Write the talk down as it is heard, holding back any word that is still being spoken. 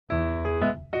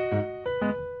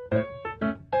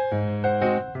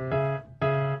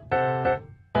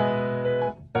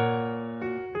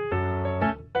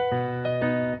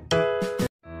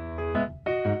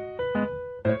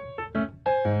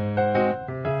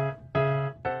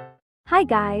Hi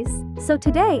guys, so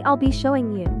today I'll be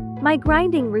showing you my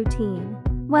grinding routine.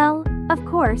 Well, of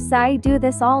course I do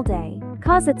this all day,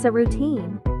 cause it's a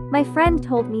routine. My friend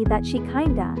told me that she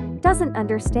kinda doesn't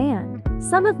understand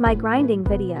some of my grinding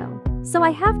video, so I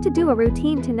have to do a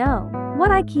routine to know what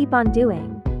I keep on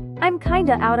doing. I'm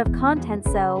kinda out of content,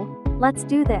 so let's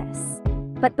do this.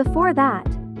 But before that,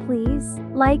 please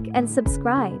like and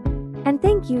subscribe. And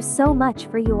thank you so much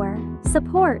for your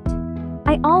support.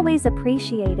 I always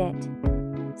appreciate it.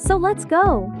 So let's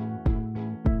go.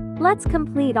 Let's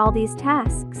complete all these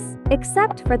tasks,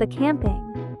 except for the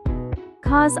camping.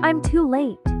 Cause I'm too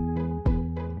late.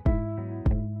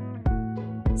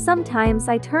 Sometimes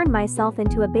I turn myself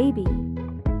into a baby,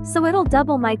 so it'll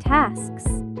double my tasks.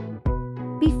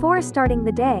 Before starting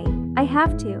the day, I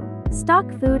have to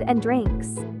stock food and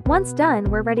drinks. Once done,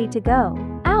 we're ready to go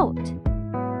out.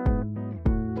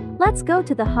 Let's go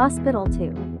to the hospital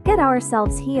to get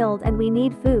ourselves healed, and we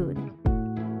need food.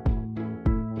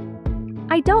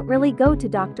 I don't really go to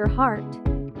Dr. Hart.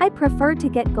 I prefer to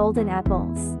get golden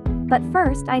apples. But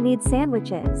first I need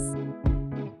sandwiches.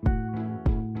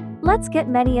 Let's get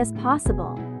many as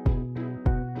possible.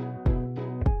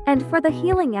 And for the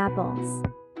healing apples.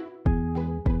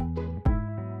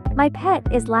 My pet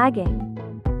is lagging.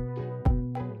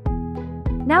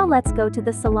 Now let's go to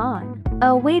the salon.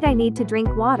 Oh wait, I need to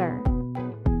drink water.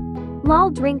 Lol,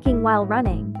 drinking while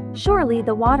running. Surely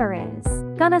the water is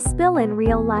gonna spill in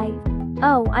real life.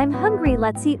 Oh, I'm hungry,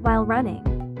 let's eat while running.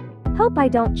 Hope I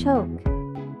don't choke.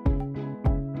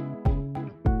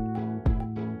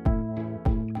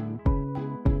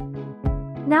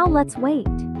 Now let's wait.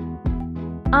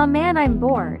 Aw man, I'm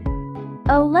bored.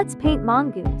 Oh, let's paint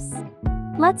mongoose.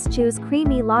 Let's choose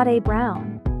creamy latte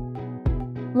brown.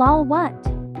 Lol, what?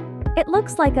 It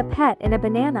looks like a pet in a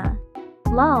banana.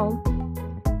 Lol.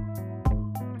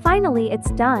 Finally, it's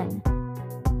done.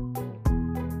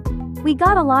 We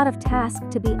got a lot of tasks,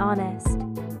 to be honest.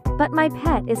 But my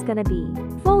pet is gonna be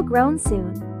full grown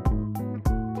soon.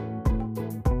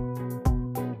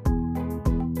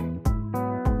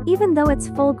 Even though it's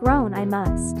full grown, I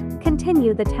must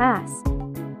continue the task.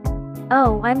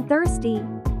 Oh, I'm thirsty.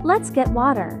 Let's get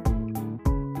water.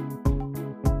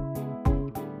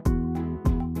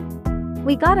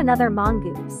 We got another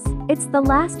mongoose. It's the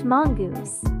last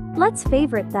mongoose. Let's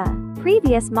favorite the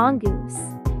previous mongoose.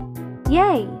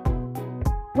 Yay!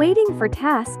 Waiting for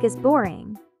task is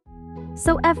boring.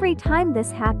 So every time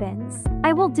this happens,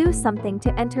 I will do something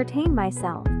to entertain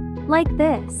myself. Like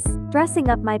this, dressing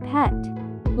up my pet.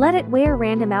 Let it wear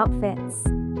random outfits.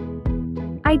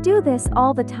 I do this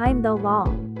all the time though, lol.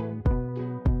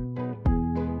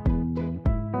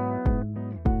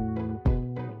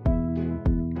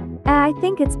 I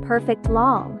think it's perfect,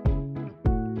 lol.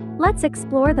 Let's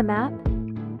explore the map.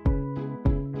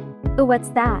 Ooh, what's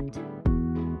that?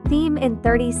 Theme in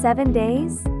 37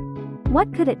 days?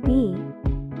 What could it be?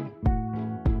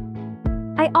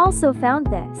 I also found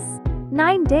this.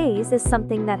 9 days is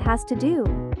something that has to do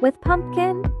with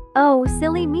pumpkin. Oh,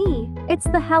 silly me, it's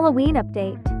the Halloween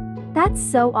update. That's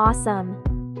so awesome.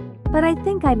 But I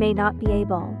think I may not be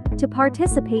able to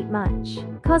participate much,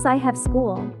 cause I have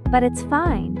school, but it's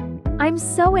fine. I'm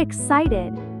so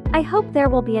excited. I hope there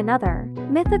will be another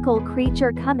mythical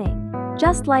creature coming,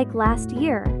 just like last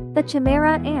year, the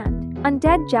Chimera and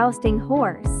undead jousting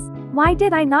horse. Why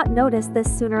did I not notice this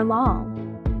sooner, lol?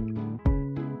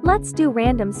 Let's do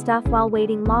random stuff while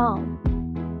waiting, lol.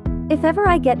 If ever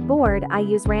I get bored, I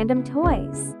use random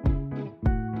toys.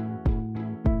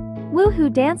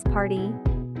 Woohoo, dance party.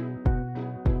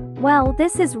 Well,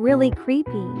 this is really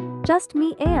creepy. Just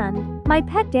me and my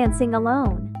pet dancing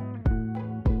alone.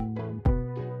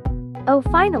 Oh,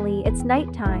 finally, it's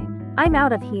nighttime. I'm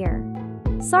out of here.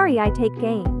 Sorry, I take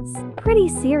games pretty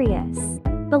serious.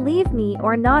 Believe me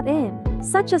or not, in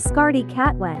such a scaredy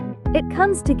cat when it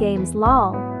comes to games,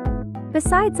 lol.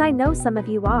 Besides, I know some of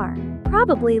you are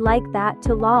probably like that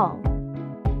too, lol.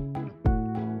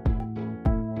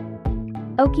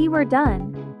 Okay, we're done.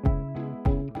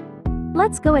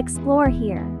 Let's go explore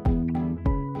here.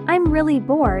 I'm really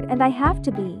bored and I have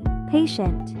to be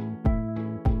patient.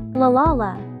 La la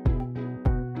la.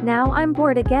 Now I'm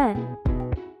bored again.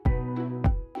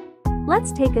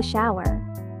 Let's take a shower.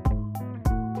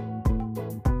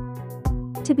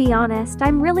 To be honest,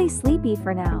 I'm really sleepy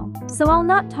for now, so I'll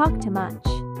not talk too much.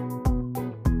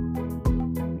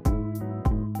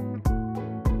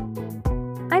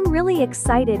 I'm really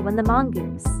excited when the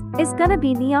mongoose is gonna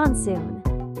be neon soon.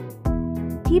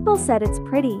 People said it's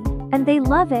pretty, and they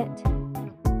love it.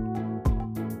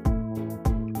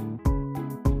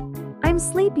 I'm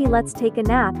sleepy, let's take a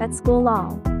nap at school,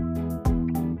 lol.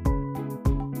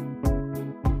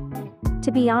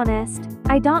 To be honest,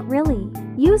 I don't really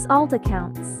use alt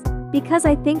accounts because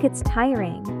I think it's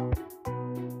tiring.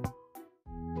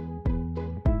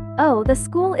 Oh, the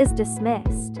school is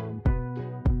dismissed.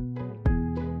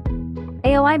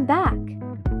 Ayo, I'm back.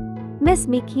 Miss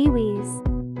me Kiwis.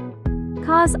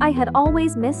 'Cause I had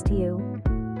always missed you.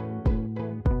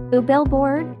 Ooh,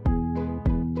 billboard?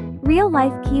 Real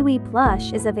life Kiwi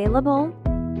plush is available?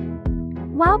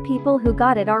 Wow, people who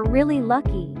got it are really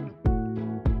lucky.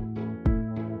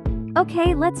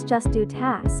 Okay, let's just do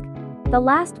task. The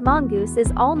last mongoose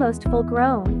is almost full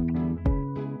grown.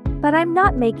 But I'm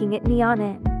not making it neon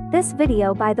in this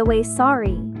video, by the way,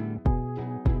 sorry.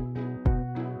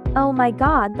 Oh my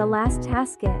god, the last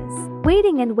task is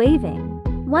waiting and waving.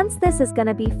 Once this is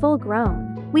gonna be full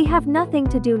grown, we have nothing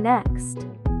to do next.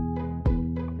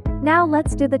 Now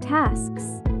let's do the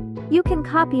tasks. You can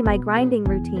copy my grinding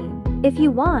routine if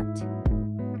you want.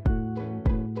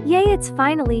 Yay, it's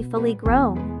finally fully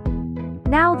grown.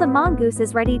 Now the mongoose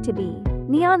is ready to be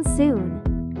neon soon.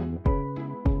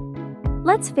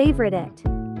 Let's favorite it.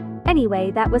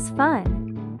 Anyway, that was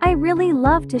fun. I really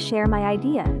love to share my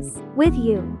ideas with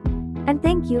you. And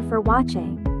thank you for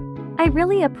watching. I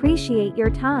really appreciate your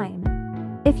time.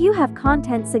 If you have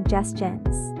content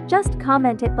suggestions, just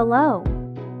comment it below.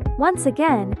 Once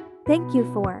again, thank you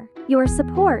for your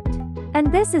support.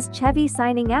 And this is Chevy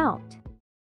signing out.